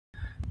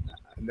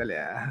Dali.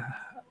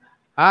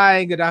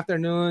 Hi, good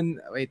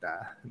afternoon. Wait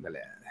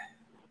Dali.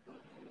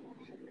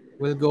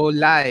 We'll go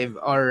live.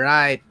 All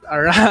right.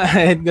 All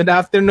right. Good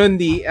afternoon,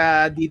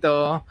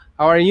 Dito.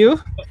 How are you?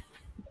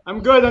 I'm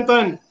good,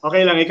 Anton.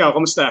 Okay lang, ikaw,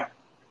 kumusta?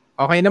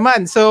 Okay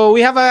naman. So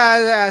we have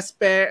a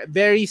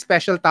very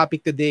special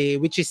topic today,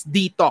 which is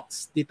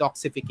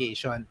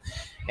detoxification.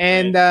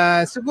 And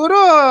siguro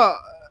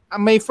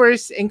my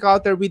first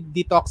encounter with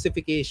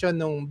detoxification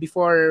nung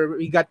before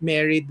we got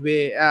married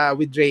with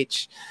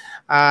Rach.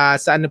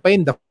 Sa ano pa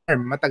yun, the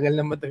farm.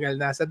 Matagal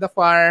na sa the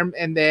farm.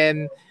 And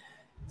then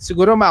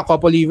siguro mga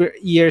couple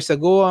years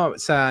ago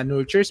sa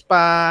Nurtures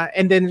pa.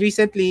 And then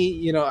recently,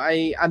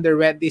 I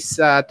underwent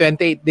this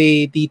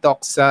 28-day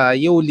detox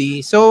Yoli.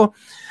 So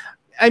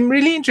I'm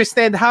really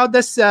interested, how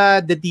does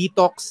the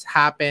detox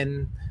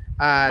happen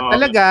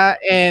talaga,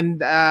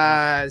 and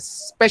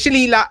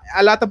especially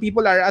a lot of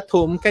people are at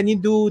home. Can you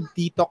do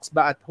detox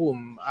ba at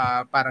home?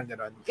 Parang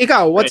ganon.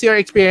 Ikaw, what's your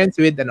experience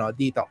with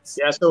detox?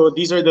 Yeah, so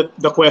these are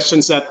the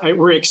questions that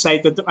we're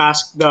excited to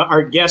ask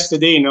our guest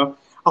today, no?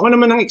 Ako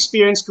naman ang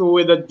experience ko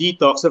with a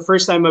detox. The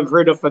first time I've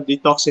heard of a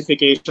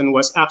detoxification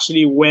was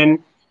actually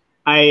when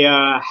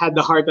I had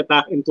the heart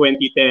attack in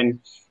 2010.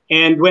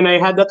 And when I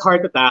had that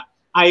heart attack,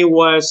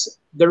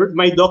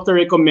 my doctor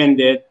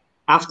recommended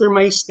after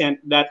my stent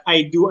that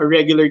I do a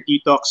regular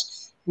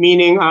detox,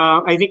 meaning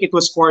I think it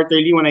was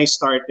quarterly when I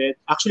started.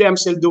 Actually, I'm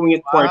still doing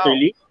it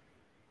quarterly,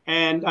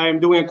 and I'm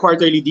doing a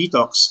quarterly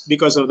detox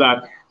because of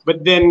that.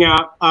 But then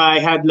I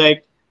had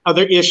like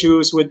other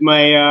issues with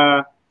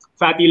my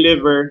fatty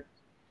liver.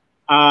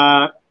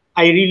 I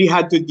really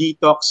had to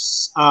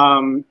detox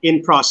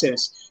in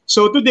process.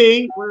 So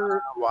today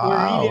we're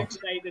really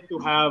excited to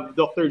have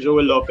Dr.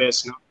 Joel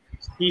Lopez. No?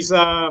 He's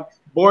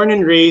born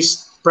and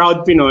raised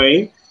proud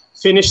Pinoy,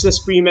 finished his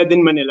pre-med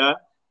in Manila,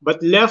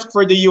 but left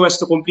for the US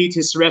to complete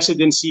his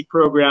residency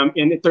program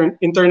in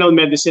internal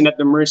medicine at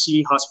the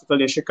Mercy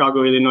Hospital in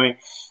Chicago, Illinois.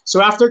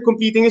 So after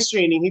completing his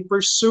training, he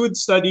pursued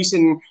studies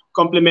in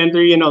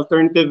complementary and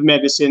alternative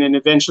medicine and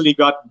eventually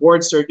got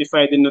board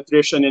certified in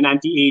nutrition and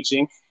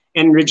anti-aging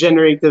and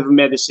regenerative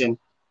medicine.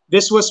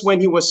 This was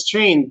when he was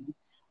trained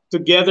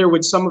together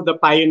with some of the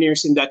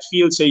pioneers in that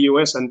field sa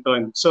US,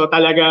 Anton. So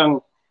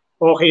talagang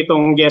okay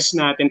tong guest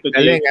natin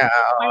today.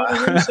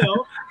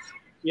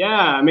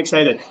 Yeah, I'm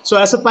excited. So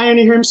as a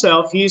pioneer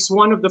himself, he's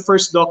one of the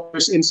first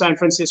doctors in San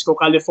Francisco,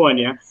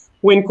 California,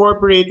 who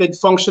incorporated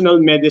functional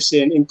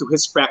medicine into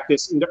his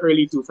practice in the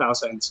early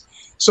 2000s.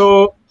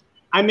 So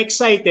I'm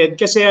excited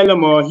kasi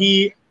alam mo,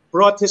 he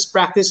brought his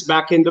practice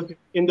back in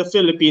the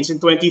Philippines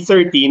in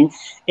 2013,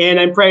 and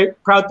I'm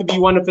proud to be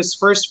one of his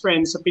first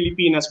friends sa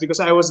Pilipinas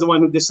because I was the one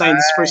who designed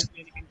his first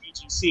clinic in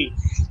BGC.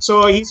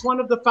 So he's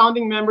one of the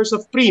founding members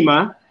of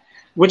PRIMA,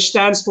 which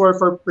stands for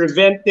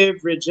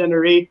Preventive,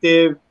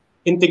 Regenerative,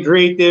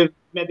 Integrative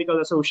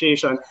Medical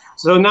Association.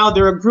 So now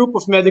they're a group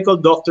of medical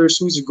doctors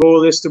whose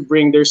goal is to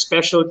bring their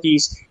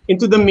specialties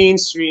into the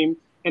mainstream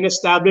and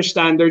establish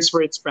standards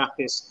for its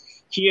practice.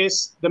 He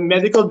is the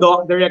medical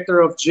director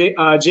of J.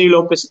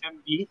 Lopez,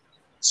 MD.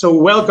 So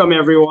welcome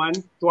everyone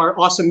to our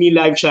awesome Me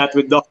Live chat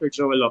with Dr.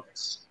 Joel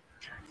Lopez.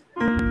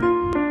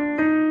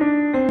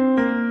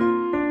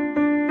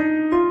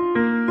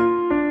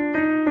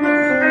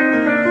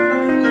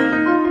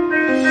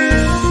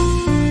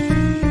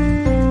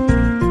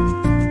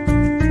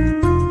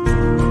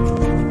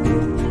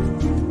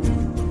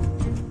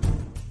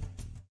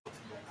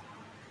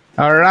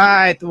 All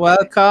right,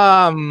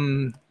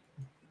 welcome.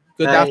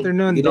 Good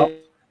afternoon, Doc.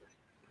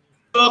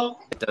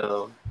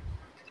 Hello.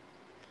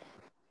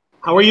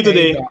 How are you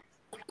today?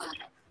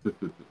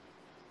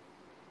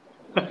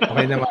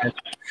 Okay naman.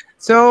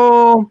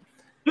 So,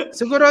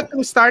 siguro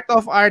to start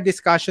off our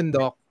discussion,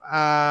 Doc,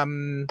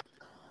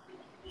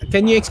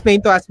 can you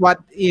explain to us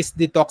what is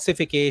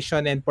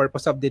detoxification and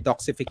purpose of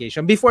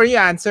detoxification? Before you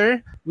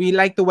answer, we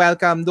like to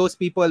welcome those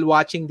people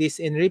watching this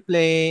in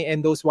replay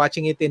and those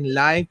watching it in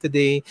live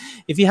today.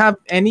 If you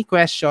have any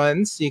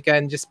questions, you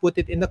can just put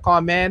it in the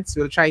comments.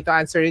 We'll try to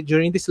answer it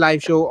during this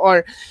live show.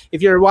 Or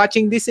if you're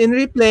watching this in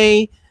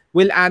replay,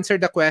 we'll answer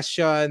the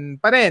question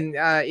pa rin,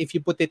 if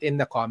you put it in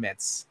the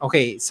comments.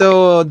 Okay,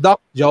 so Doc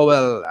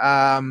Joel,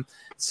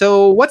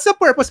 so what's the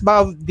purpose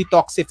of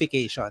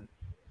detoxification?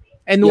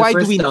 And why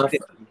do we need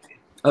it?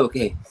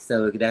 Okay,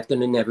 so good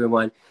afternoon,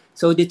 everyone.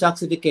 So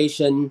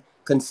detoxification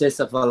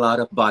consists of a lot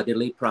of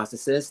bodily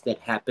processes that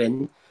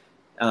happen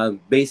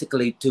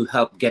basically to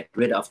help get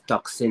rid of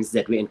toxins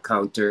that we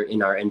encounter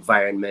in our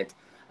environment,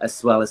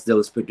 as well as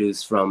those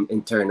produced from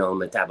internal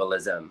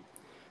metabolism.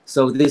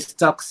 So these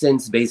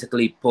toxins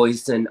basically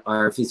poison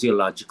our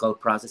physiological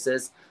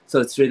processes. So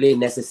it's really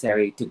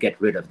necessary to get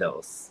rid of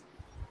those.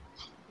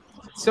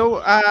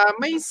 So,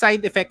 may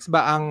side effects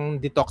ba ang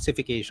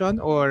detoxification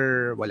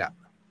or wala?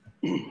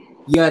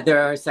 Yeah, there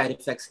are side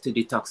effects to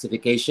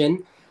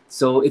detoxification.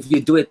 So if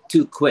you do it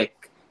too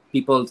quick,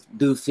 people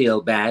do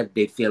feel bad.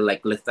 They feel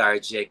like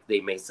lethargic.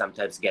 They may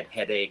sometimes get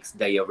headaches,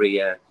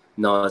 diarrhea,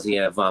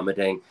 nausea,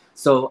 vomiting.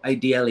 So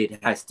ideally,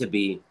 it has to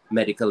be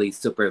medically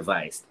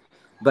supervised.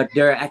 But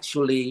there are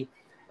actually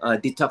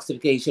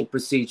detoxification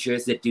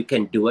procedures that you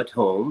can do at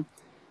home,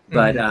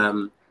 but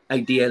Mhm.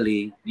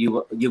 ideally,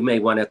 you may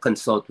want to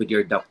consult with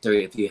your doctor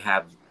if you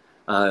have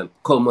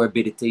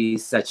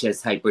comorbidities such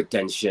as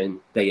hypertension,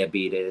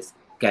 diabetes,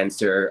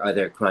 cancer, or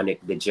other chronic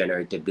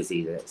degenerative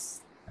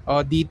diseases.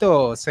 Oh,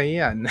 dito,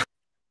 sa'yo yan.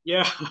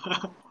 Yeah,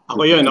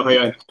 ako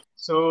yun.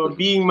 So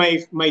being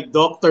my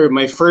doctor,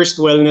 my first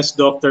wellness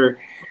doctor,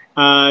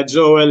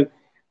 Joel,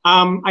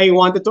 I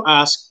wanted to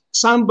ask,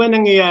 saan ba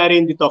nangyayari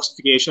in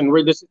detoxification?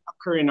 Where does it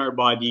occur in our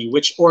body?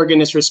 Which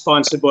organ is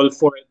responsible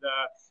for the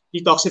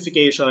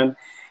detoxification?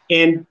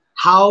 And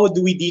how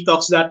do we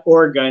detox that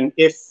organ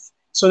if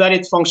so that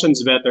it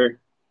functions better?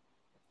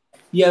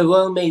 Yeah,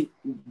 well,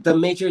 the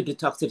major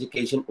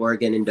detoxification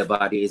organ in the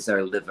body is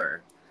our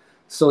liver.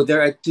 So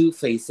there are two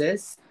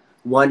phases.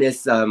 One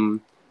is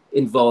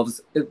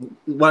involves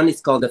one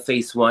is called the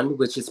phase one,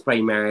 which is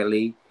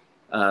primarily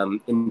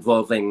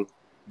involving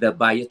the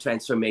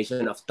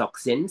biotransformation of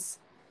toxins,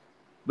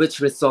 which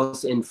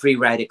results in free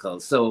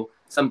radicals. So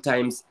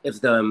sometimes if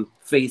the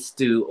phase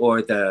two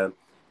or the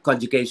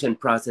conjugation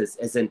process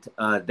isn't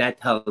that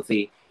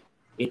healthy,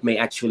 it may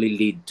actually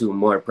lead to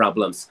more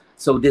problems.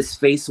 So this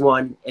phase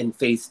one and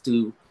phase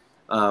two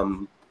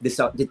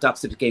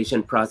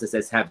detoxification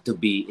processes have to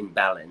be in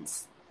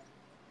balance.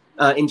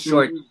 In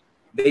short, Mm,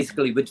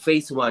 basically with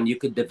phase one, you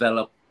could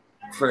develop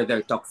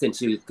further toxins.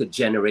 You could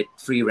generate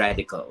free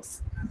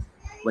radicals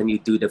when you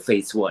do the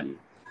phase one.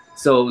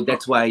 So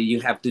that's why you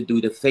have to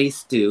do the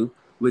phase two,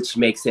 which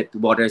makes it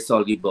water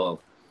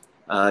soluble.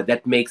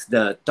 That makes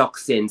the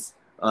toxins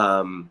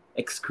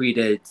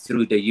excreted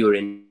through the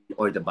urine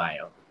or the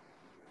bile.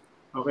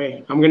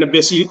 okay, I'm going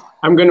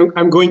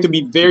to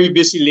be very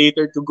busy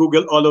later to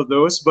Google all of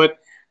those, but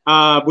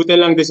buti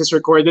lang this is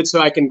recorded so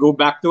I can go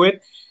back to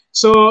it.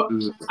 So,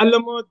 Mhm.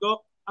 alam mo,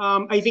 Doc,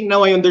 I think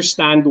now I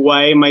understand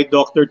why my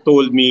doctor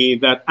told me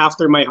that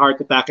after my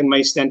heart attack and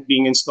my stent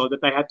being installed,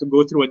 that I had to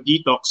go through a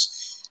detox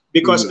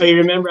because Mhm. I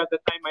remember at the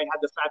time I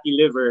had the fatty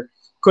liver.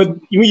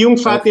 Yung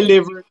fatty Okay.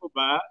 liver ko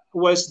ba,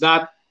 was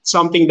that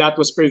something that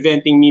was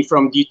preventing me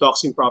from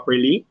detoxing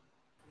properly?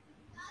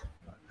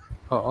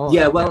 Oo.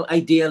 Yeah, well,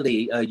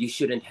 ideally, you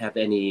shouldn't have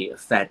any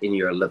fat in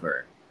your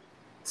liver.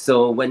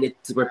 So when it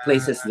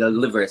replaces the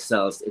liver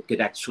cells, it could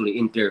actually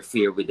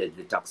interfere with the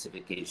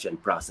detoxification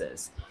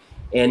process.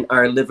 And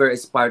our liver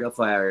is part of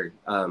our,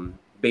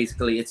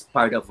 basically, it's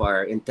part of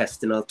our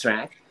intestinal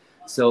tract.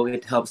 So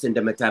it helps in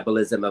the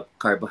metabolism of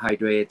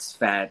carbohydrates,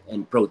 fat,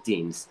 and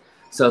proteins.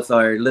 So if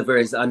our liver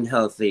is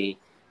unhealthy,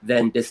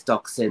 then these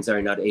toxins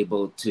are not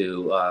able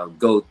to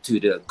go to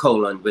the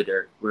colon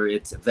where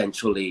it's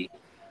eventually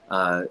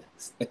uh,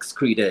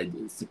 excreted.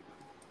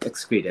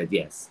 Excreted,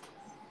 yes.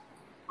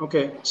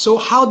 Okay. So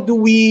how do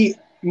we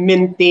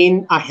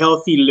maintain a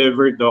healthy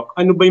liver, Doc?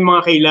 Ano ba yung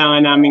mga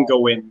kailangan namin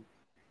gawin?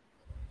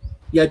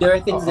 Yeah, there are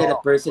things that a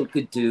Oo. person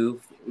could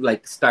do,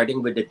 like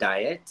starting with the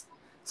diet.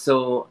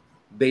 So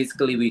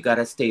basically, we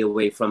gotta stay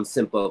away from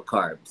simple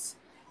carbs,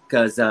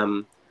 because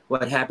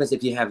what happens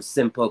if you have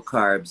simple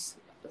carbs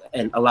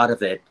and a lot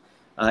of it,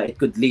 it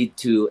could lead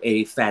to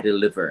a fatty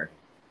liver,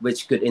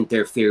 which could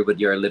interfere with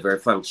your liver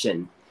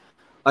function.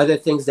 Other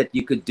things that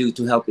you could do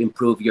to help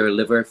improve your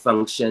liver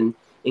function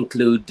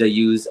include the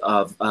use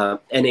of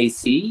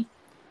NAC,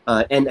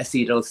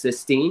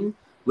 N-acetylcysteine,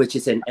 which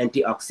is an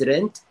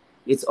antioxidant.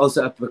 It's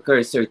also a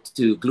precursor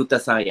to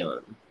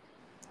glutathione.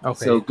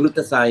 So Okay.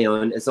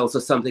 glutathione is also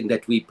something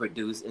that we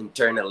produce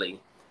internally.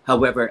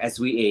 However,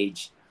 as we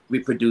age, we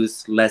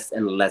produce less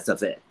and less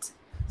of it.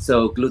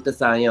 So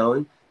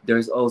glutathione,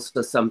 there's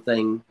also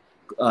something,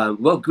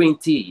 well, green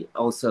tea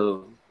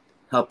also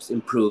helps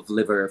improve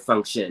liver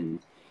function.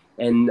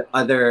 And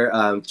other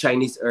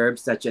Chinese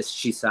herbs such as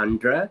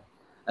shisandra,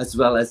 as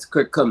well as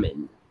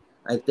curcumin.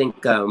 I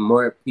think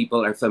more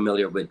people are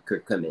familiar with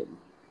curcumin,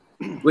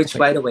 which, Okay.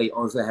 by the way,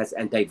 also has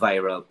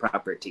antiviral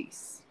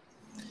properties.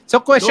 So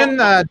Doc, question,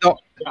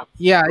 Doc. yeah,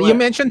 Yeah, go you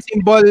ahead. mentioned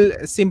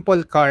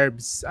simple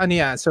carbs. Ano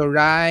yan? So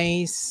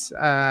rice,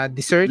 Yeah,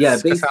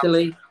 desserts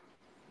kasama.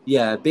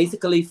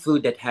 basically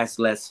food that has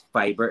less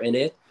fiber in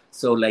it.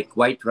 So like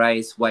white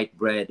rice, white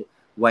bread,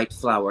 white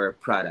flour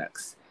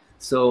products.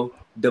 So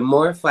the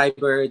more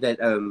fiber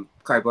that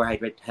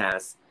carbohydrate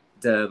has,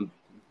 the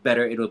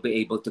better it will be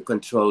able to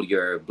control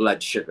your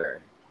blood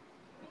sugar.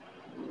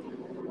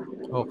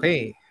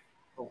 Okay.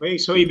 Okay,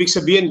 so ibig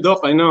sabihin,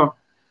 Doc,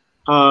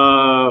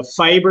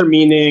 fiber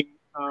meaning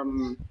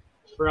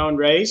brown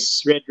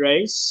rice, red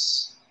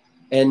rice.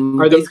 And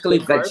Are those basically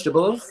good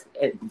carbs?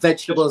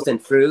 vegetables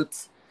and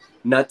fruits,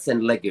 nuts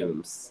and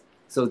legumes.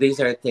 So these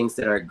are things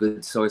that are a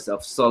good source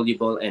of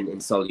soluble and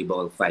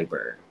insoluble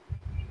fiber.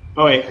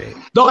 Okay. Okay.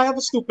 Doc, I have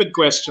a stupid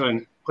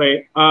question.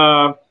 Okay.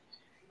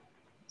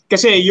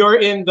 Kasi you're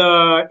in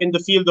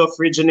the field of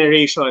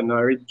regeneration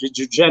or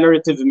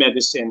regenerative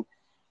medicine.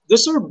 Do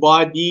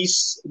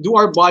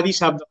our bodies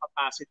have the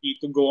capacity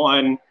to go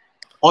on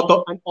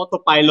an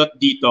autopilot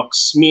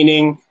detox?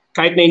 Meaning,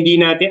 kahit na hindi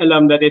natin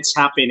alam that it's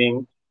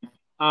happening,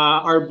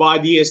 our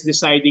body is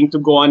deciding to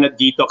go on a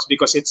detox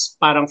because it's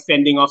parang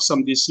fending off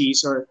some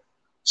disease or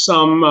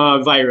some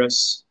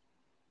virus.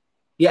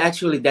 Yeah,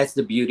 actually, that's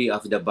the beauty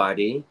of the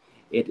body.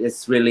 It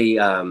is really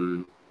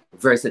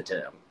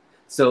versatile.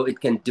 So it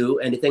can do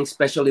anything,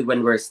 especially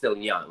when we're still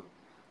young.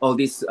 All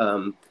these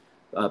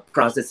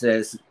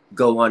processes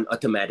go on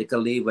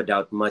automatically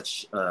without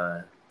much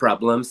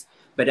problems.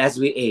 But as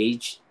we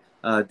age,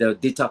 the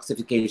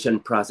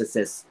detoxification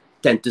processes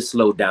tend to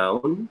slow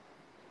down.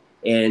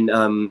 And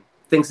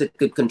things that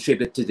could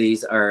contribute to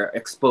these are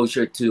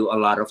exposure to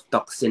a lot of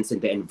toxins in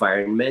the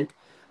environment,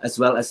 as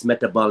well as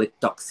metabolic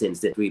toxins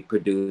that we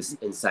produce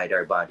inside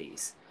our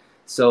bodies.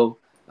 So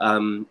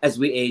as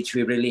we age,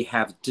 we really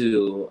have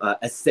to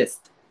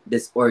assist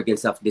these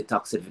organs of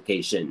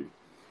detoxification.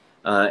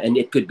 And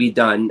it could be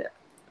done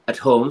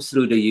at home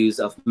through the use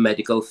of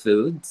medical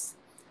foods,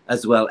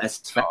 as well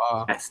as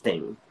Oo.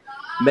 fasting.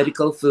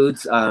 Medical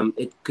foods,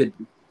 it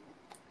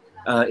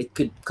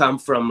could come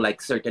from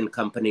like certain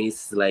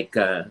companies, like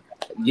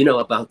you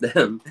know about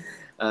them.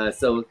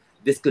 So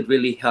this could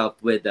really help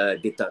with the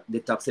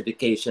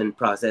detoxification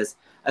process,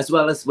 as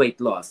well as weight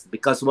loss,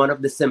 because one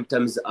of the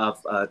symptoms of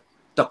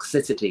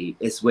toxicity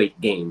is weight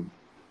gain.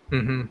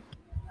 Mhm.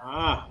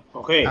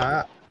 Okay.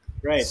 Ah,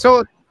 Right.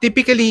 so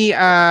typically,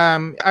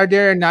 are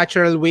there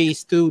natural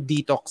ways to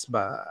detox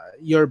ba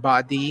your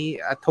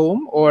body at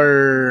home,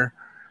 or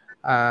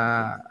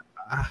uh,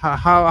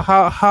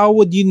 how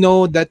would you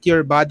know that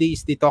your body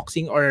is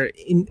detoxing, or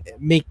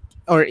make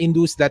or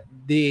induce that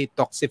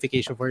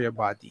detoxification for your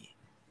body?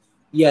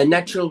 Yeah,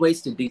 natural ways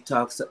to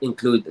detox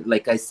include,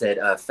 like I said,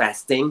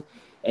 fasting.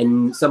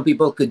 And some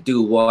people could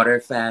do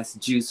water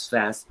fast, juice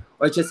fast,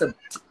 or just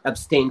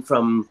abstain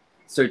from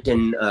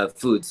certain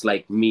foods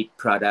like meat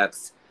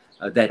products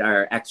that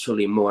are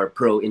actually more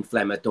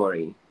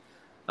pro-inflammatory.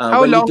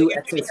 How When we long do usually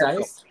yan,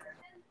 Doc? exercise,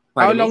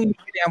 How pardon long me?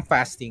 usually ang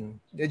fasting?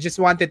 I just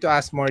wanted to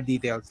ask more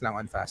details lang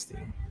on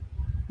fasting.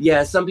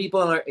 Yeah, some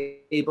people are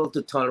able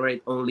to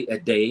tolerate only a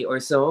day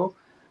or so,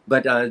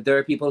 but there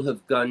are people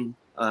who've gone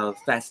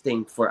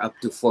fasting for up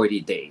to 40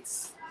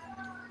 days.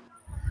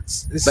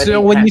 But So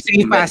it when has you to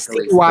be say fasting,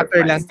 medically water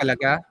lang supervised.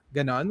 talaga?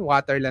 Ganon?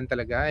 Water lang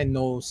talaga and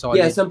no Yeah,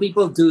 solid? some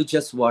people do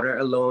just water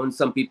alone.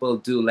 Some people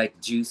do like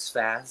juice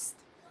fast,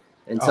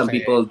 and some Okay.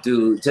 people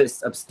do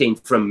just abstain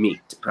from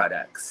meat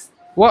products.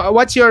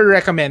 What's your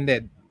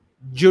recommended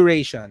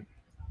duration?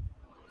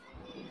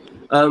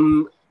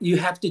 You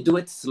have to do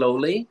it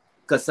slowly,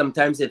 because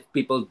sometimes if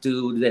people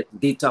do the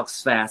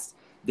detox fast,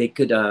 they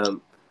could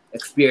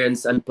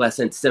experience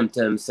unpleasant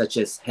symptoms such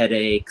as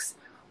headaches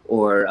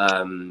or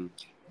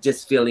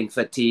just feeling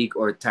fatigue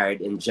or tired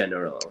in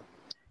general.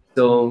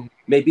 So Mm,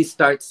 maybe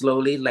start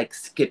slowly, like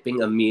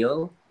skipping a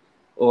meal,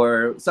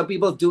 or some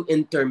people do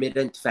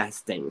intermittent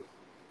fasting.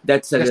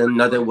 That's just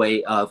another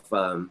way of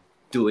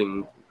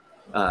doing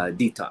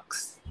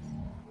detox.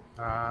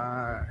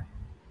 ah.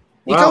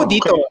 Ikaw Wow.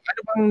 dito, Okay. ano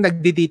bang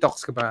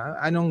nagde-detox ka ba?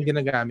 Anong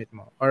ginagamit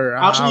mo? Or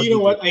Actually, how you do know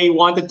you do what? it? I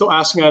wanted to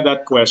ask nga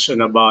that question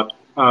about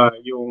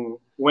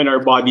yung when our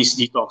body's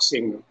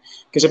detoxing. No?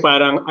 Kasi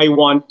parang I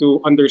want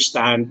to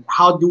understand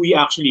how do we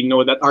actually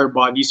know that our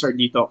bodies are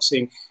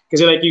detoxing?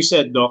 Because like you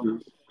said, Doc,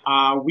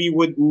 Mhm. we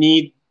would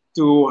need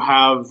to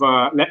have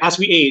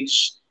as we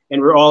age and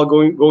we're all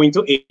going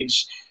to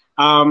age.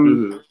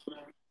 Um, Mhm.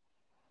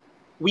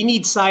 we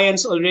need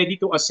science already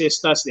to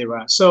assist us, di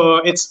ba?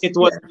 So it Yeah.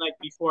 wasn't like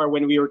before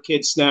when we were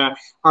kids na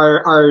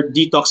our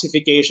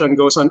detoxification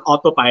goes on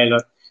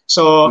autopilot.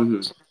 So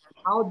Mhm.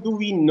 how do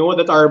we know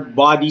that our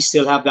bodies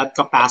still have that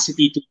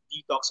capacity to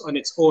detox on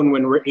its own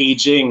when we're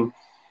aging?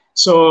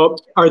 So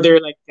are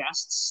there like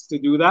tests to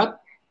do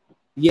that?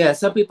 Yeah,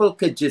 some people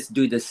could just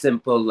do the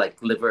simple like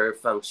liver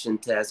function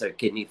test or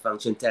kidney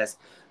function test,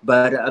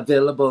 but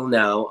available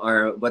now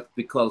are what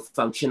we call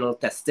functional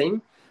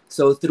testing.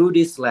 So through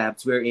these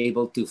labs, we're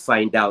able to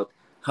find out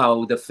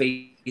how the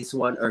phase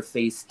 1 or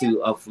phase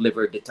 2 of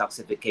liver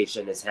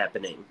detoxification is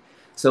happening.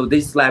 So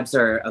these labs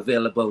are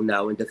available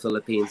now in the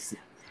Philippines,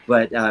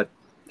 but I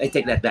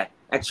take that back.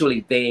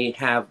 Actually,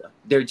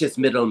 they're just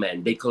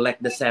middlemen. They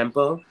collect the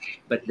sample,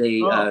 but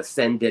they Oh,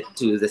 send it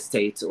to the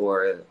States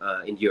or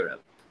in Europe,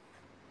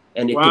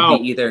 and it could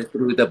be wow. either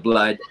through the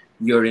blood,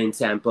 urine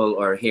sample,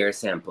 or hair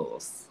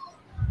samples.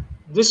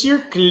 Does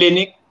your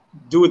clinic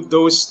do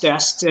those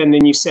tests and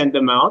then you send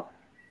them out?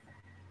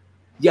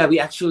 Yeah, we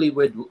actually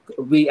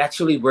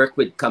work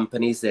with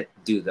companies that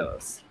do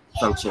those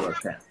functional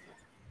tests.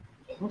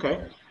 Okay.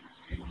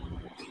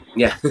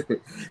 Yeah.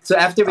 So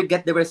after we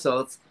get the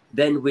results,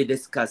 then we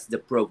discuss the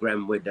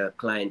program with the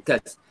client,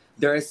 because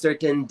there are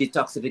certain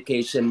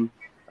detoxification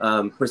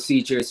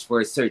procedures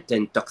for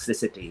certain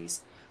toxicities.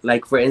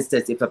 Like for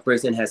instance, if a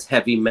person has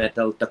heavy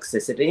metal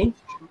toxicity,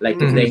 like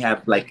if Mm. they Mhm.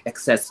 have like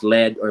excess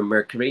lead or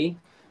mercury,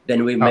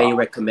 then we may Oo.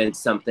 recommend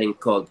something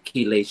called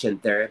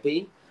chelation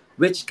therapy,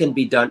 which can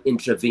be done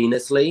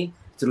intravenously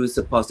through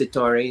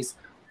suppositories.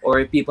 Or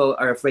if people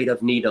are afraid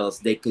of needles,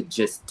 they could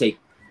just take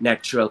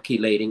natural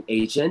chelating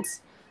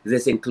agents.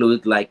 This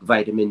include like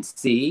vitamin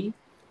C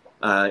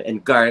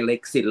and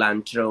garlic,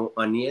 cilantro,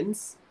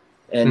 onions,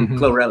 and Mhm.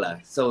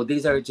 chlorella. So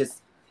these are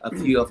just a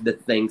few of the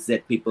things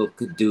that people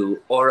could do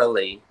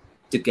orally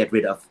to get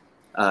rid of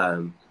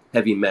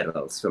heavy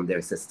metals from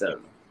their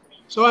system.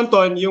 So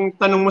Anton, yung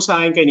tanong mo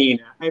sa akin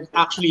kanina, I've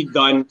actually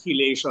done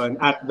chelation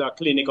at the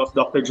clinic of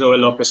Dr.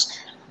 Joel Lopez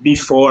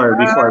before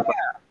pa.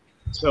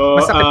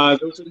 So, Masakit.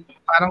 those,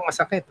 Parang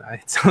masakit.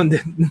 It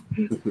sounded...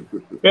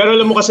 pero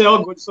alam mo kasi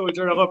ako, good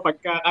soldier ako.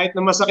 Pagka kahit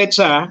na masakit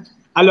siya,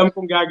 alam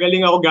kong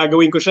gagaling ako,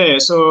 gagawin ko siya eh.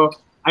 So,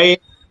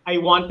 I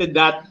wanted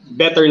that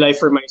better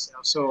life for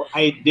myself. So,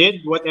 I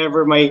did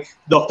whatever my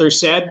doctor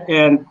said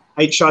and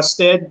I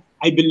trusted,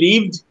 I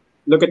believed.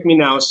 Look at me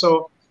now.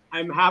 So,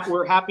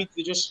 we're happy to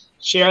just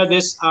share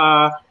this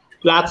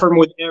platform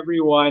with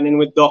everyone and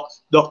with Doc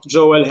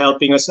Joel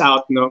helping us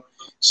out, no?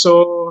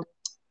 So,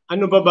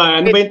 ano ba?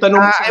 Ano ba yung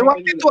tanong mo sa I akin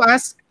wanted kanina? to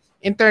ask,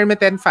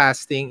 intermittent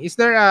fasting, is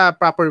there a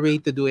proper way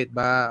to do it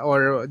ba?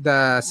 Or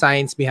the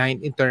science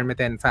behind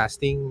intermittent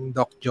fasting,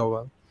 Doc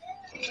Joel?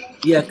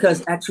 Yeah,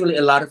 because actually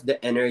a lot of the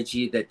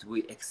energy that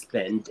we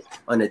expend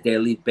on a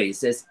daily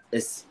basis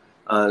is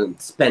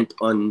spent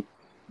on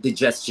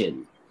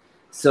digestion.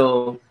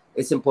 So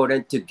it's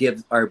important to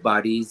give our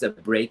bodies a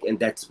break, and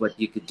that's what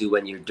you could do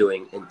when you're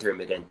doing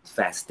intermittent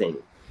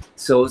fasting.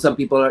 So some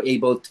people are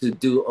able to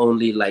do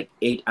only like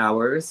 8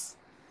 hours.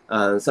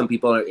 Some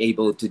people are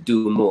able to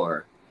do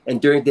more. And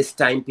during this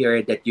time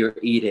period that you're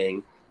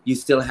eating, you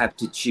still have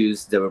to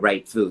choose the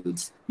right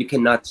foods. You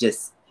cannot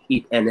just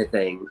eat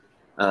anything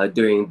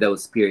during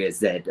those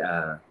periods that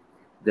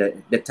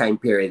the time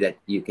period that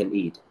you can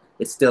eat.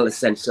 It's still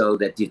essential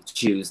that you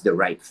choose the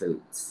right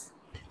foods.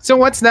 So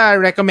what's the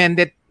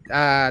recommended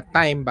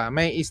time ba?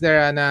 Is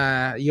there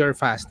you're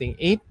fasting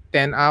 8,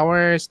 10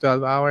 hours,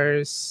 12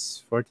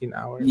 hours, 14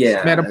 hours?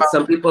 Meron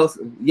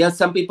Yeah, ba?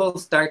 some people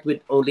start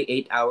with only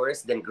 8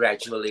 hours, then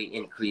gradually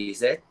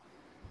increase it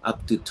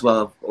up to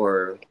 12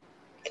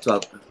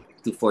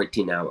 to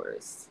 14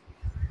 hours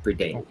per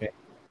day. Okay.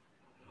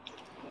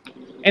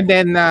 And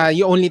then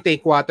you only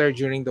take water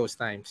during those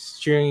times,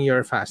 during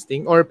your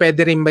fasting? Or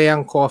pwede rin ba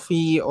yung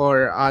coffee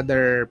or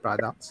other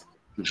products?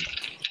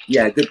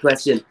 Yeah, good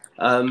question.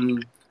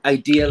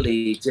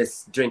 Ideally,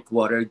 just drink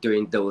water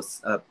during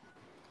those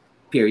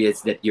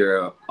periods that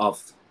you're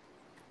off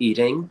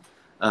eating.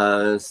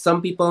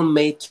 Some people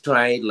may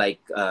try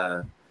like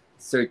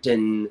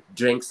certain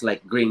drinks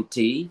like green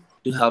tea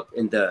to help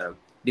in the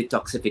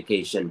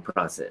detoxification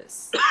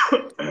process.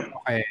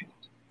 Okay.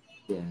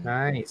 Yeah.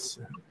 Nice.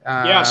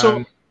 Yeah,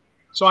 so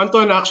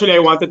Anton, actually, I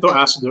wanted to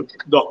ask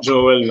Doc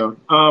Joel, no?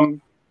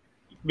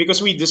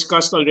 Because we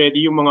discussed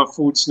already yung mga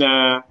foods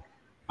na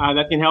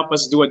that can help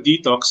us do a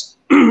detox.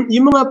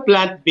 Yung mga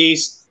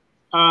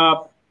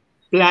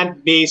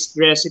plant-based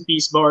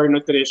recipes ba or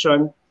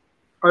nutrition,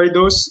 are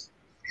those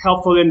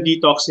helpful in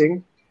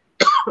detoxing?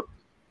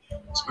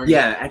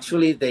 Yeah,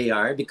 actually they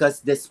are,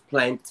 because this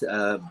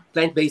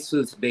plant-based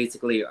foods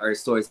basically are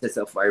sources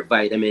of our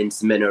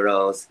vitamins,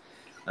 minerals,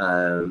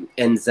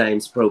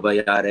 enzymes,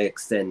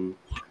 probiotics, and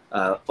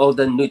all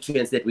the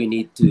nutrients that we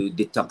need to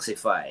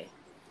detoxify.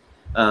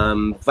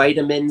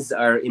 Vitamins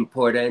are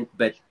important,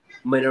 but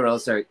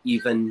minerals are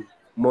even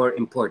more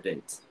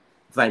important,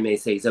 if I may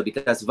say so,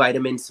 because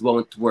vitamins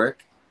won't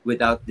work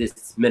without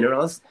these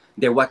minerals.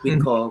 They're what we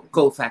call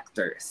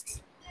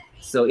cofactors.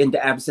 So in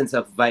the absence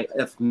of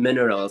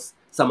minerals,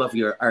 some of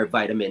our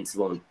vitamins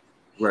won't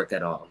work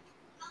at all.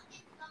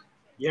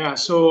 Yeah,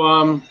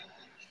 so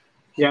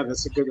yeah,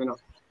 that's a good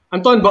enough.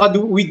 Anton, baka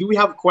do we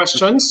have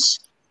questions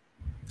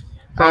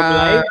from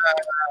live?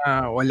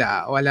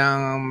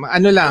 Walang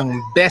ano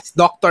lang, best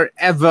doctor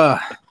ever.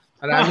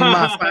 Maraming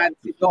mga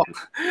fancy doc.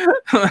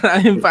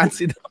 Maraming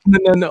fancy doc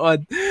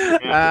nanonood.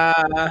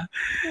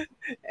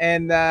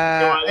 And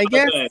I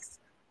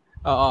guess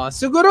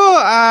siguro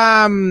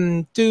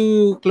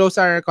to close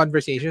our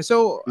conversation.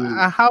 So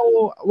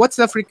what's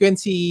the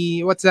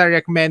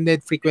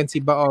recommended frequency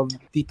ba of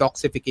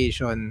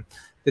detoxification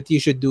that you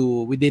should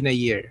do within a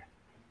year?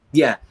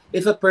 Yeah,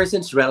 if a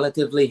person's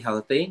relatively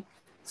healthy,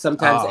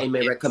 sometimes I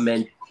may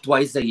recommend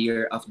twice a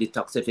year of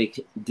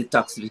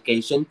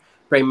detoxification,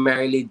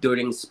 primarily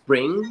during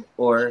spring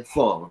or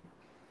fall.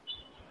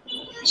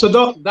 So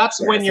Doc, that's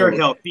when you're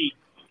healthy.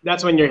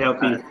 That's when you're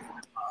healthy.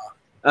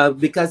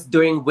 Because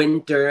during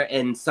winter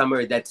and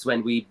summer, that's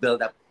when we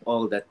build up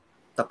all the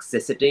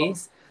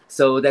toxicities.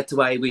 So that's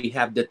why we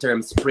have the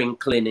term spring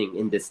cleaning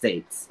in the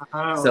States.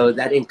 So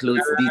that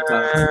includes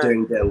detox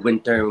during the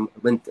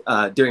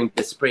during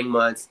the spring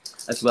months,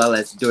 as well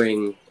as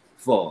during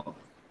fall.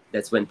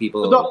 That's when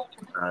people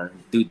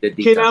do the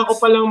detox. Kailangan ko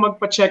palang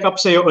magpa-check up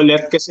sa'yo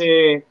ulit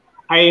kasi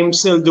I'm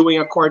still doing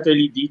a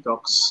quarterly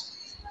detox.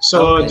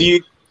 So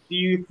do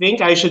you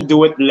think I should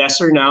do it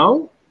lesser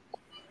now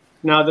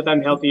that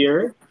I'm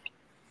healthier?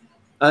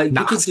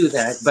 You could do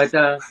that, but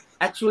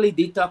actually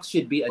detox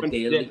should be a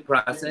daily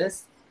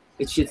process.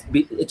 It should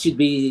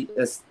be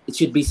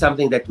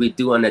something that we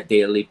do on a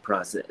daily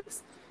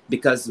process,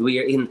 because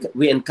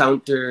we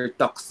encounter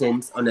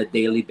toxins on a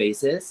daily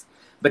basis.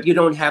 But you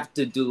don't have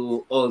to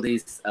do all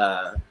these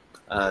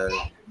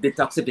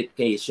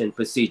detoxification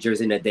procedures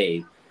in a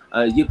day.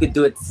 You could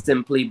do it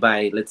simply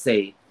by, let's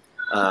say,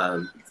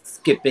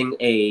 skipping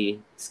a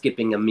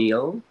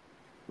meal.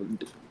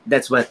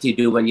 That's what you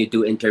do when you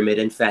do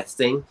intermittent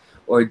fasting,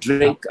 or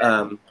drink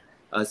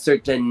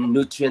certain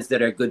nutrients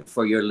that are good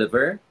for your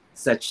liver,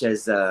 such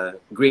as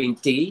green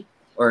tea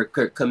or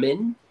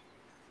curcumin.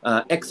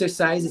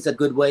 Exercise is a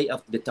good way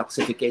of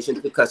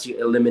detoxification because you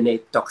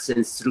eliminate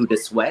toxins through the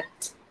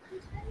sweat.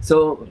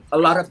 So a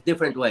lot of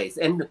different ways,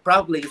 and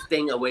probably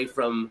staying away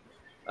from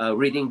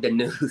reading the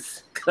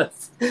news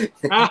because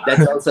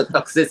that's also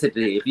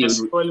toxicity. If you,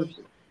 Stressful.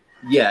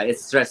 yeah,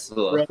 it's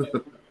stressful. Right.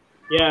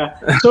 Yeah.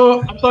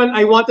 So, Anton,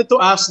 I wanted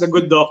to ask the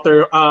good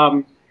doctor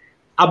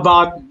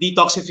about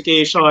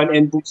detoxification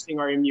and boosting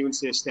our immune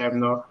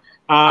system. No,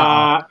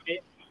 I'm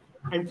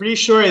pretty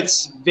sure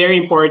it's very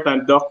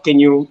important, Doc. Can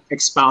you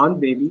expound,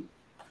 maybe?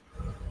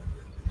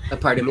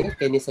 Pardon me,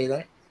 can you say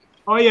that?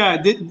 Oh yeah,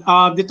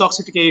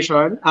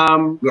 detoxification.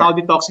 Yeah. How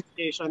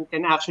detoxification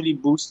can actually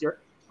boost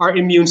our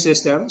immune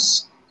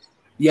systems.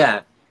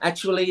 Yeah,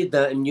 actually,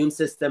 the immune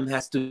system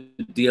has to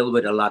deal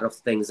with a lot of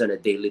things on a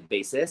daily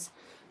basis.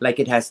 Like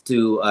it has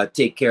to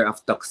take care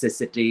of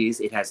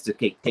toxicities, it has to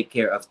take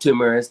care of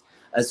tumors,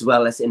 as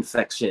well as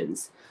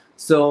infections.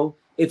 So,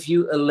 if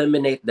you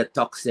eliminate the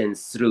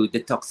toxins through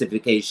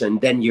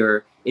detoxification, then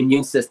your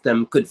immune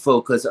system could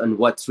focus on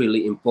what's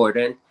really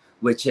important,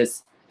 which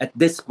is at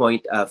this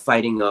point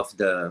fighting off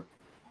the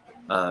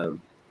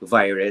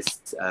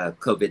virus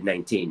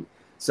COVID-19.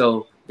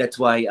 So that's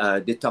why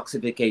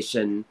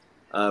detoxification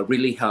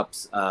really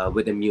helps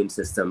with the immune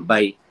system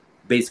by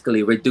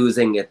basically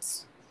reducing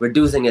its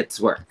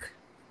work.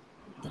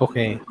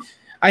 Okay.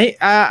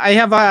 I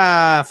have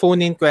a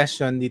phone-in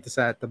question dito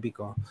sa tabi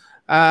ko.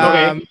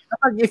 Okay.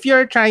 If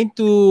you're trying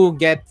to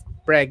get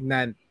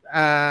pregnant,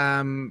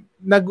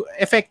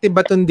 effective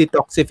ba itong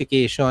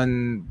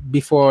detoxification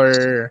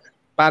before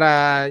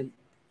para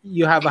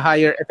you have a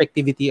higher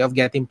effectivity of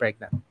getting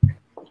pregnant?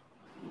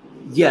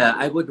 Yeah,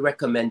 I would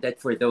recommend that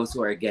for those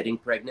who are getting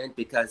pregnant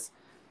because,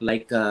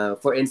 like,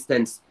 for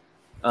instance,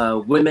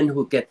 women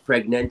who get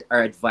pregnant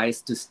are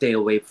advised to stay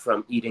away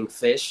from eating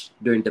fish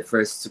during the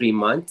first 3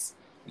 months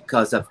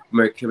because of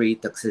mercury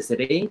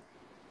toxicity.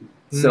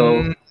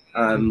 So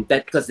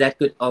that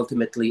could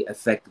ultimately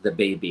affect the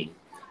baby.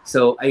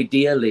 So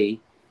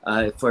ideally,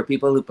 for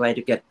people who plan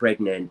to get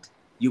pregnant,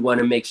 you want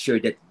to make sure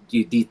that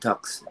you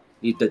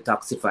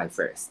detoxify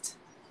first.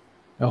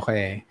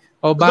 Okay.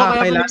 O Doc, I baka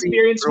have an kailangan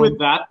experience with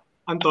that.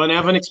 Anton, I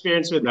have an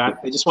experience with that.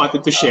 I just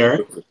wanted to share.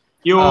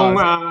 Yung,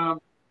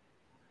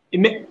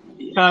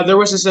 there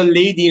was this a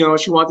lady,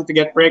 she wanted to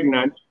get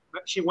pregnant.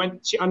 But she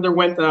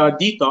underwent a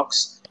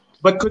detox,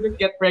 but couldn't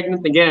get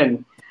pregnant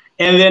again.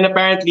 And then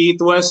apparently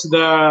it was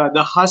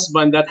the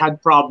husband that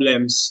had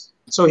problems.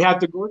 So he had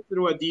to go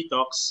through a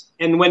detox.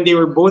 And when they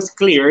were both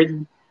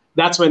cleared,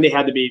 that's when they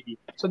had the baby.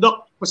 So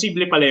Doc,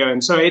 posible pala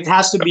yun. So it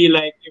has to be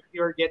like if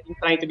you're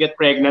trying to get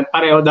pregnant,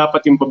 pareho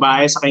dapat yung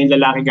babae sa yung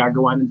lalaki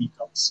gagawa ng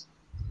detox.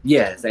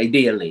 Yes,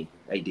 ideally.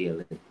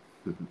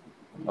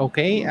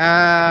 Okay.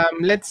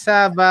 Let's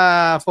have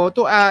a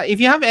photo. If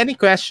you have any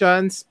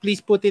questions, please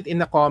put it in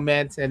the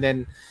comments, and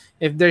then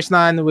if there's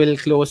none, we'll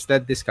close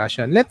that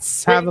discussion.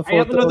 Let's have a photo. I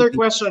have another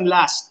question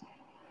last.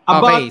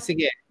 Okay,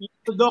 sige.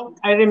 Doc,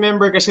 I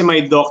remember kasi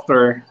my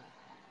doctor,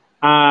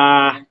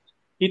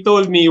 he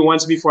told me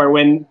once before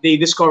when they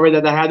discovered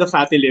that I had a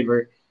fatty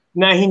liver,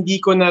 na hindi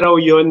ko na raw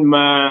yun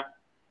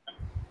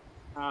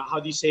how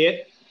do you say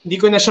it? Hindi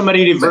ko na siya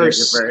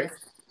ma-reverse.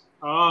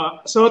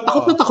 So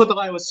takot na takot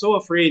ako. I was so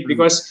afraid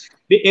because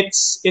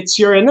it's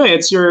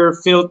your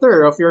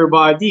filter of your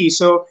body.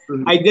 So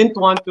I didn't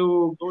want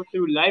to go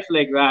through life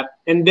like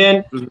that. And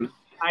then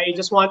I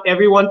just want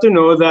everyone to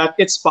know that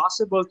it's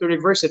possible to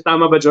reverse it.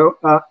 Tama ba, Joe?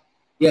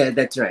 Yeah,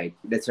 that's right.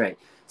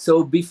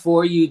 So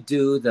before you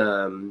do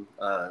the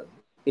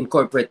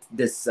incorporate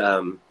this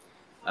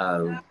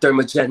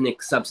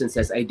thermogenic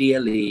substances,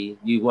 ideally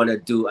you want to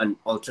do an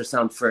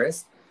ultrasound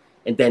first,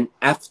 and then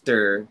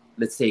after,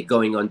 let's say,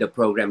 going on the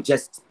program,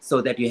 just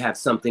so that you have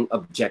something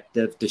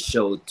objective to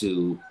show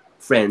to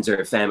friends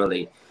or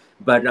family.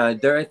 But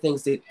there are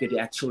things that could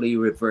actually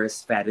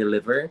reverse fatty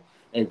liver,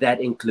 and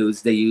that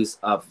includes the use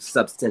of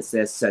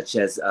substances such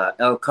as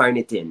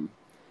L-carnitine,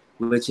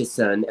 which is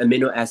an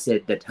amino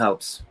acid that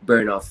helps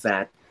burn off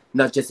fat,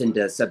 not just in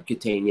the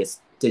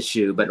subcutaneous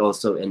tissue, but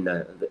also in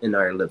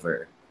our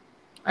liver.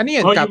 Ano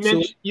yan?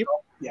 Capsule?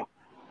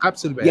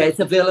 Capsule ba? Yeah,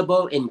 it's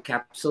available in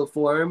capsule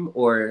form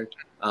or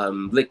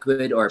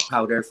liquid or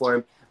powder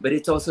form, but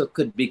it also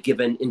could be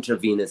given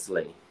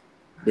intravenously,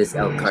 this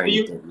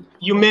L-carnitine.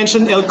 You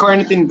mentioned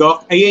L-carnitine,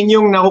 Doc. Ayan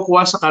yung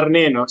nakukuha sa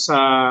karne, no?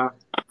 Sa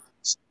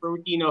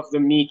protein of the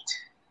meat.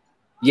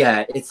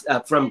 Yeah, it's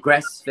from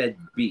grass-fed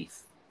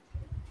beef.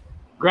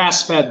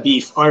 Grass-fed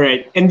beef. All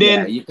right. And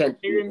then you can.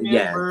 I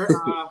remember.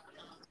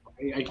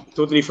 I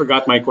totally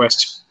forgot my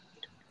question.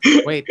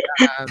 Wait.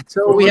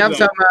 So we have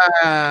some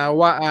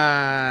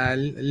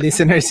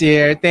listeners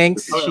here.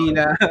 Thanks,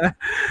 Sheila.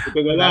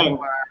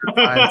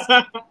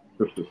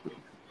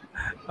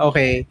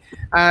 Okay.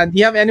 Do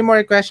you have any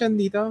more question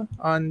dito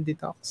on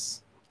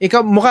detox?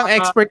 Ikaw mukhang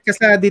expert ka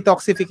sa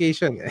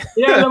detoxification.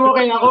 Yeah, alam mo,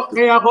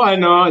 kaya ako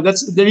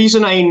that's the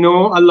reason I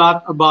know a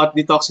lot about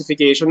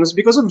detoxification is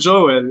because of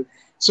Joel.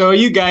 So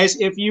you guys,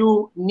 if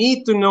you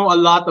need to know a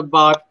lot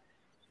about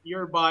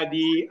your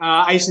body,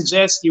 I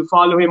suggest you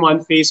follow him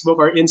on Facebook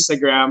or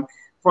Instagram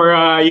for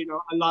a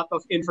lot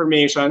of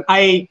information.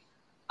 I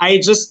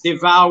just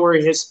devour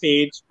his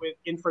page with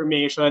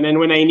information, and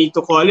when I need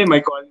to call him, I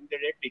call him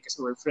directly because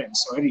we're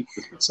friends. Sorry.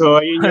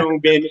 So yun yung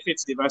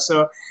benefits, di ba?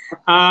 So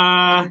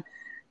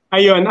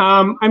ayun,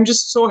 I'm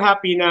just so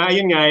happy na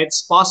ayun nga,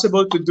 it's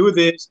possible to do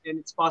this and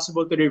it's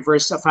possible to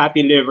reverse a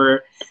fatty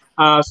liver.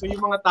 So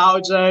yung mga tao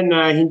dyan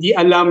na hindi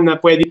alam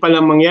na pwede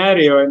palang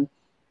mangyari yun,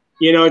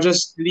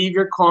 just leave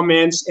your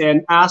comments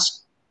and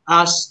ask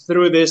us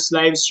through this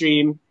live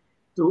stream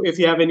to if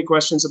you have any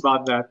questions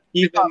about that.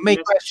 My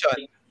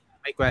question.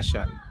 My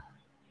question.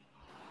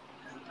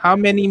 How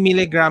many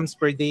milligrams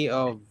per day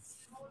of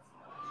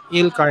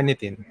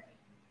L-carnitine?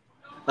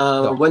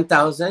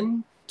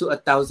 1,000 to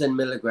 1,000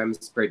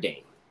 milligrams per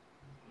day.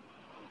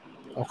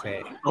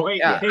 Okay. Okay,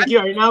 Yeah. thank you.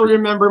 I now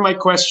remember my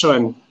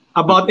question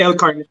about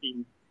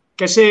L-carnitine.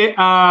 Kasi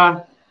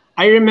I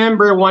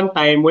remember one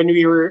time when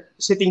we were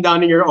sitting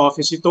down in your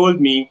office, you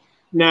told me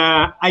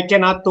na I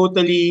cannot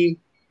totally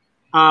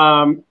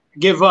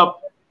give up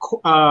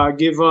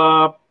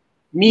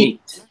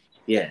meat.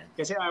 Yeah.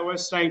 Kasi I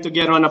was trying to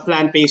get on a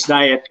plant-based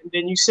diet. And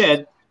then you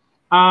said,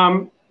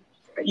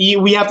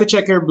 we have to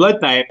check your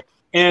blood type.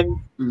 And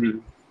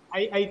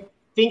I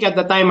think at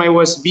the time I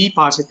was B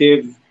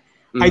positive.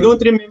 I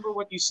don't remember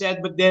what you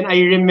said, but then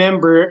I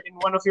remember in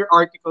one of your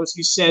articles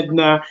you said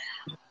na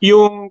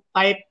yung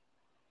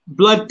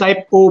blood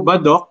type O ba,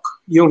 Doc?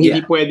 Yung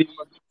hindi pwede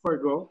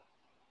mag-forgo?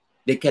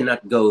 They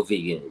cannot go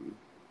vegan.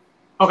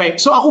 Okay,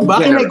 so ako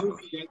ba? Can I go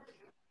vegan?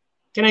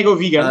 Can I go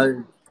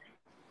vegan?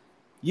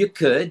 You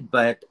could,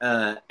 but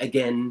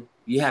again,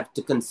 you have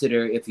to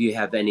consider if you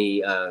have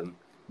any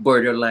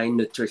borderline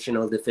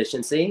nutritional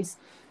deficiencies.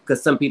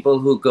 Because some people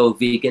who go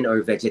vegan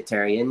or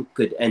vegetarian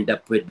could end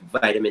up with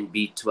vitamin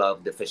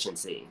B12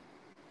 deficiency.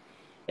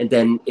 And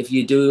then if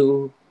you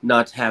do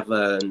not have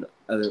a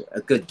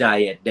good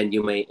diet, then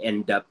you may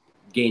end up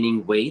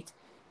gaining weight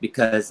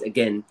because,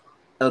 again,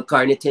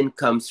 L-carnitine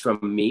comes from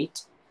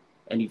meat.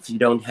 And if you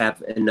don't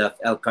have enough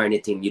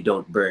L-carnitine, you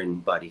don't burn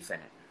body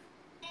fat.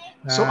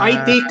 So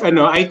I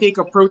take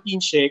a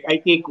protein shake, I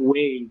take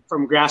whey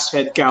from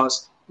grass-fed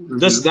cows.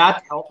 Does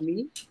that help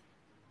me?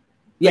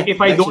 Yeah,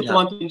 if I don't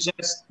want to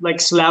ingest like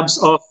slabs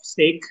of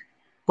steak,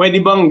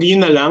 pwede bang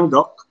yun na lang,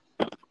 Doc?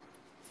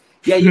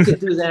 Yeah, you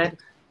could do that.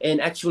 And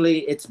actually,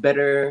 it's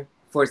better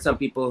for some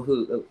people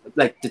who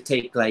like to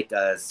take like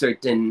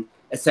certain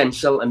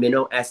essential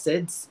amino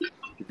acids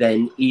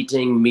than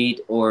eating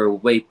meat or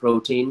whey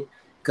protein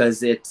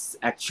because it's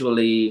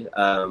actually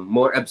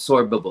more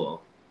absorbable.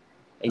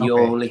 And you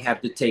only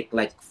have to take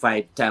like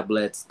 5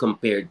 tablets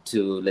compared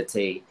to, let's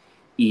say,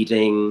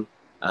 eating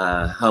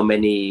how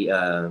many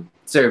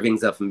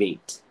servings of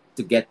meat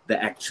to get the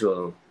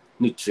actual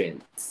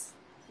nutrients.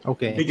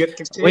 Okay.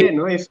 Kasi,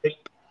 no,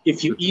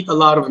 if you eat a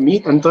lot of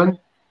meat, Anton.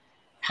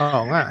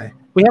 Oh, nga.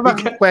 We have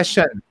a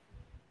question.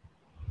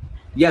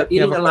 Yeah,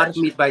 eating a lot of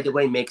meat, by the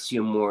way, makes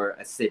you more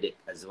acidic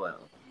as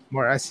well.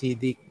 More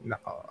acidic.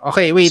 Nako.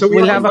 Okay, wait. So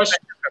we'll have a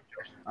question.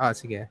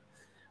 Sige.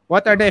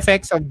 What are the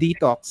effects of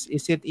detox?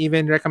 Is it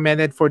even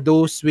recommended for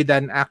those with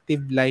an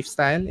active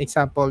lifestyle?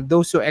 Example,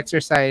 those who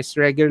exercise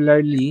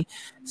regularly,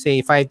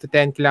 say 5 to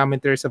 10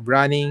 kilometers of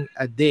running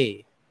a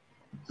day.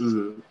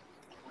 Mm-hmm.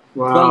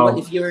 Wow. Well,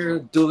 but if you're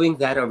doing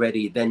that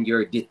already, then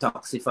you're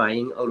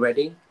detoxifying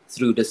already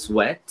through the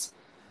sweat.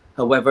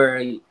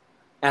 However,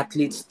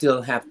 athletes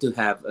still have to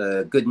have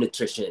good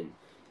nutrition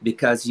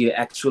because you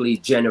actually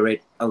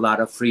generate a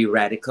lot of free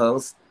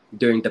radicals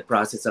during the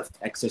process of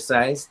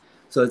exercise.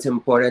 So it's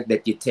important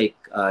that you take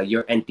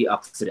your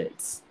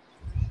antioxidants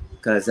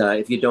because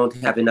if you don't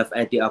have enough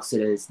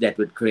antioxidants, that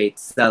would create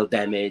cell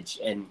damage.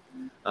 And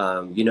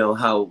you know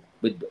how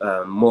with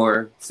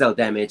more cell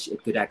damage,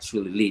 it could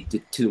actually lead to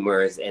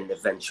tumors and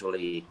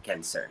eventually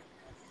cancer.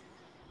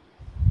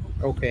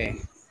 Okay.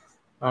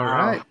 All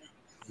right.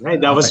 Right.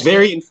 That was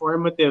very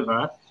informative.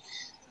 Huh?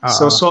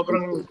 So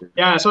sobrang,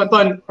 yeah. So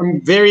Anton,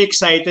 I'm very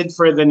excited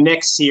for the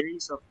next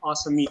series of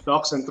Awesome Meat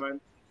Talks, Anton.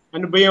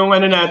 Ano ba yung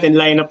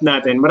lineup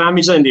natin? Marami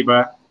dyan, di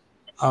ba?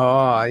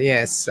 Oh,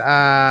 yes.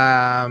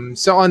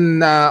 So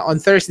on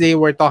Thursday,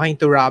 we're talking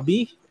to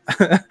Robbie.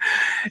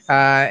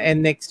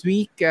 And next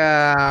week,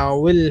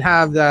 we'll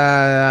have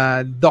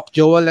the Doc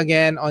Joel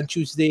again on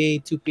Tuesday,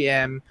 2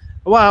 p.m.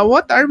 Wow,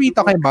 what are we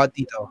talking about,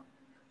 Tito?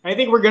 I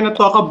think we're gonna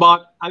talk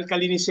about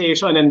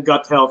alkalinization and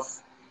gut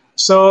health.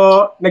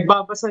 So,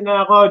 nagbabasa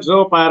na ako,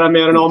 Joe, para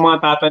meron ako mga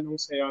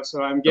tatanong sa'yo. So,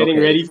 I'm getting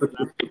ready for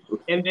that.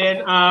 And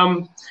then,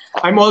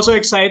 I'm also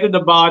excited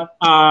about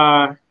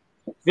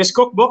this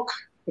cookbook.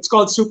 It's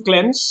called Soup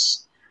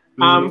Cleanse.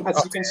 As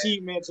you can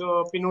see,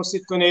 medyo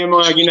pinusit ko na yung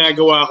mga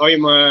ginagawa ko.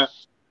 Yung mga,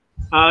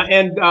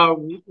 and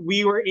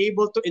we were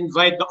able to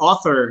invite the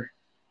author,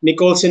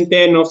 Nicole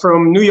Centeno,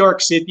 from New York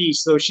City.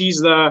 So,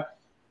 she's the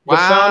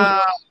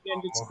founder of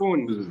Blended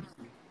Spoon.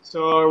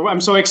 So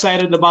I'm so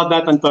excited about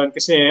that, Anton,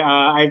 because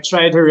I've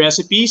tried her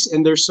recipes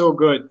and they're so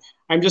good.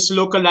 I'm just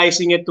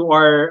localizing it to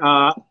our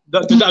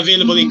to the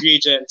available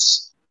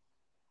ingredients.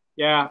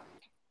 Yeah.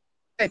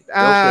 Right.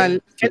 Okay.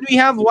 Can we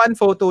have one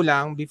photo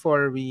lang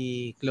before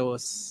we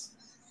close?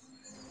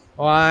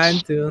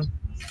 1, 2.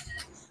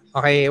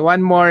 Okay,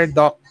 one more,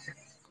 Doc.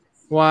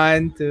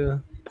 1,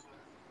 2.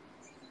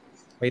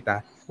 Wait,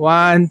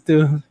 1,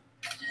 2.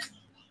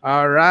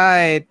 All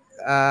right.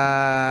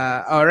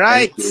 All Thank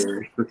right.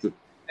 you.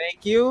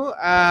 Thank you.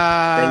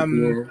 Thank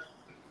you.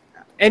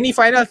 Any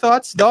final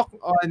thoughts, Doc,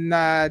 on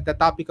the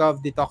topic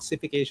of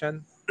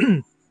detoxification?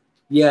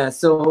 Yeah,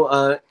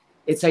 so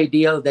it's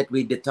ideal that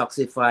we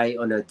detoxify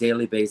on a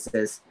daily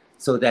basis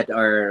so that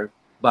our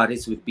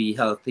bodies would be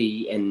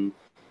healthy and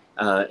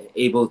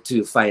able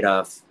to fight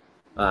off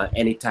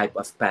any type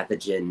of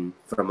pathogen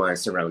from our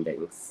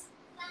surroundings.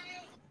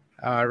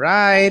 All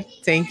right.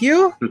 Thank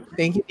you.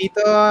 Thank you,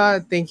 Tito.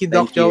 Thank you,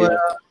 Doc Thank Joel. you.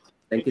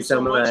 Thank Thank you you so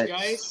so much, much.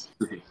 guys.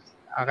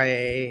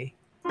 Okay.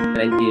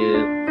 Thank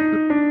you.